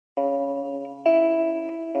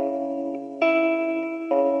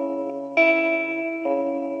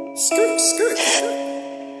Skirt, skirt,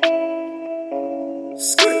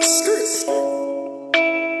 skirt, skirt.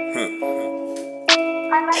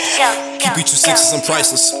 Keep you 2-6s, I'm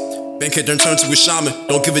priceless. Bankhead done turned to a shaman.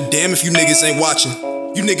 Don't give a damn if you niggas ain't watching.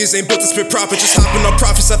 You niggas ain't built to spit profit, just hopping on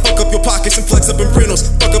profits. I fuck up your pockets and flex up in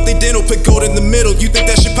rentals. Fuck up they dental, put gold in the middle. You think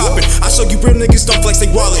that shit poppin'? I show you real niggas don't flex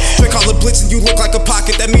they wallet. Drink all the blitz and you look like a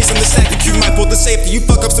pocket. That means in the sack that you might pull the safety. You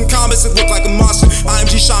fuck up some comments and look like a monster.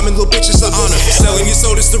 IMG shaman, little bitch, it's an honor. Selling your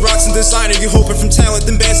sodas to rocks and designer. You hoping from talent,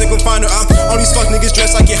 them bands ain't gon' find her. All these fuck niggas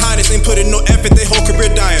dressed like your highness. Ain't putting no effort, they whole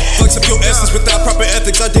career dying. Flex up your essence without proper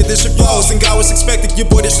ethics. I did this shit flawless and God was expected.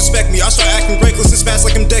 Your boy disrespect me. I start acting reckless as fast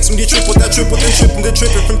like I'm Dex. When you trip with that triple, then tripping, then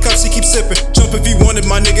tripping from cups, he keep sipping. Jump if you wanted,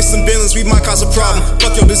 my niggas some villains, we might cause a problem.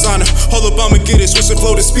 Fuck your designer, hold up, I'ma get it. Switch the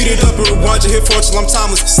flow to speed it up and rewind your hit for till I'm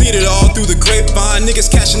timeless. Seen it all through the grapevine. Niggas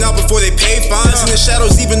cashing out before they pay fines. In the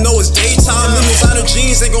shadows even though it's daytime. Them designer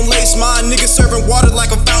jeans ain't gon' lace mine. Niggas serving water like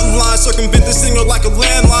a fountain line. Circumvent the signal like a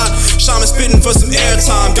landline. Shaman spitting for some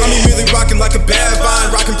airtime. Got me really rocking like a bad vine.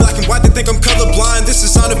 Rocking black and white, they think I'm colorblind. This is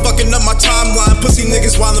sounding fucking up my timeline. Pussy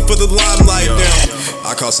niggas wildin' for the limelight now.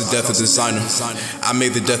 I caused the death of designer. I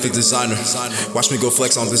made the death of designer. Watch me go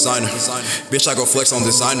flex on designer. Bitch, I go flex on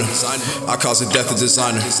designer. I caused the death of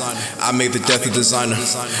designer. I made the death of designer.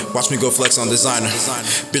 Watch me go flex on designer.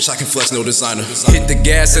 Bitch, I can flex no designer. Hit the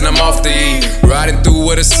gas and I'm off the E. Riding through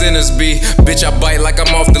where the sinners be. Bitch, I bite like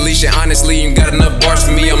I'm off the leash. And honestly, you got enough bars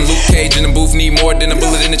for me. I'm Luke Cage in the booth. Need more than a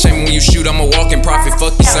bullet in the chamber. When you shoot, I'm a walking prophet.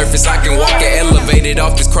 Fuck your surface. I can walk it elevated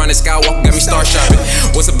off this chronic skywalker. Got me star shopping.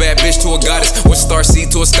 What's a bad bitch to a goddess? What's star C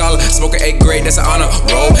to a scholar? Smoke an 8th grade, that's an honor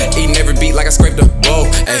roll. Eating every beat like I scraped a bowl.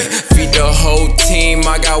 Ay, feed the whole team,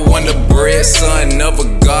 I got wonder bread. Son of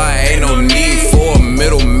a god, ain't no need for a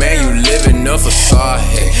middleman. You living a facade,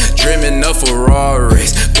 hey, dreaming of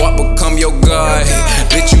Ferraris. What become your god,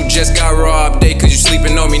 hey, bitch, you just got robbed, hey, cause you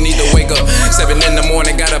sleeping on me, need to wake up. 7 in the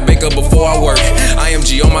morning, gotta bake up before I work.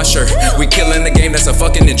 IMG on my shirt, we killing the game, that's a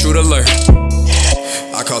fucking intruder alert.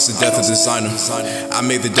 I caused the death of designer. I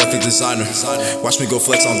made the death of designer. Watch me go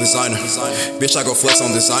flex on designer. Bitch, I go flex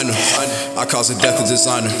on designer. I caused the death of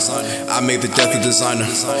designer. I made the death of designer.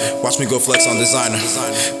 Watch me go flex on designer.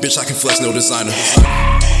 Bitch, I can flex no designer.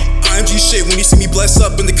 IMG shit, when you see me bless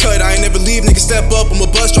up in the cut, I ain't never leave, niggas step up. I'm a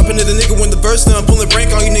bus dropping to the nigga when the verse done. Pulling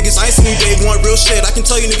rank on you niggas, I ain't seen you day one, real shit. I can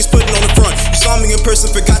tell you niggas putting on the front. You saw me in person,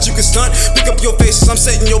 forgot you could stunt. Pick up your faces, I'm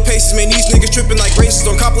setting your paces. Man, these niggas tripping like races.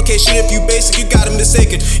 Don't complicate shit if you basic, you got them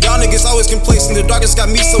mistaken. Y'all niggas always complacent, the darkness got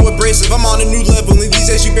me so abrasive. I'm on a new level, and these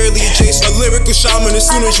days you barely adjacent. A lyrical shaman as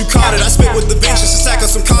soon as you caught it. I spit with the vengeance, attack on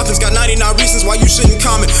some coffins. Got 99 reasons why you shouldn't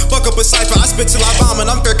comment. Fuck up a cipher, I spit till I vomit.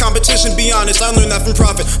 I'm fair competition, be honest, I learned that from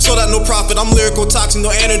profit. So that no profit, I'm lyrical toxin,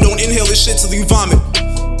 no antidote. Inhale this shit till you vomit,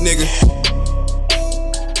 nigga.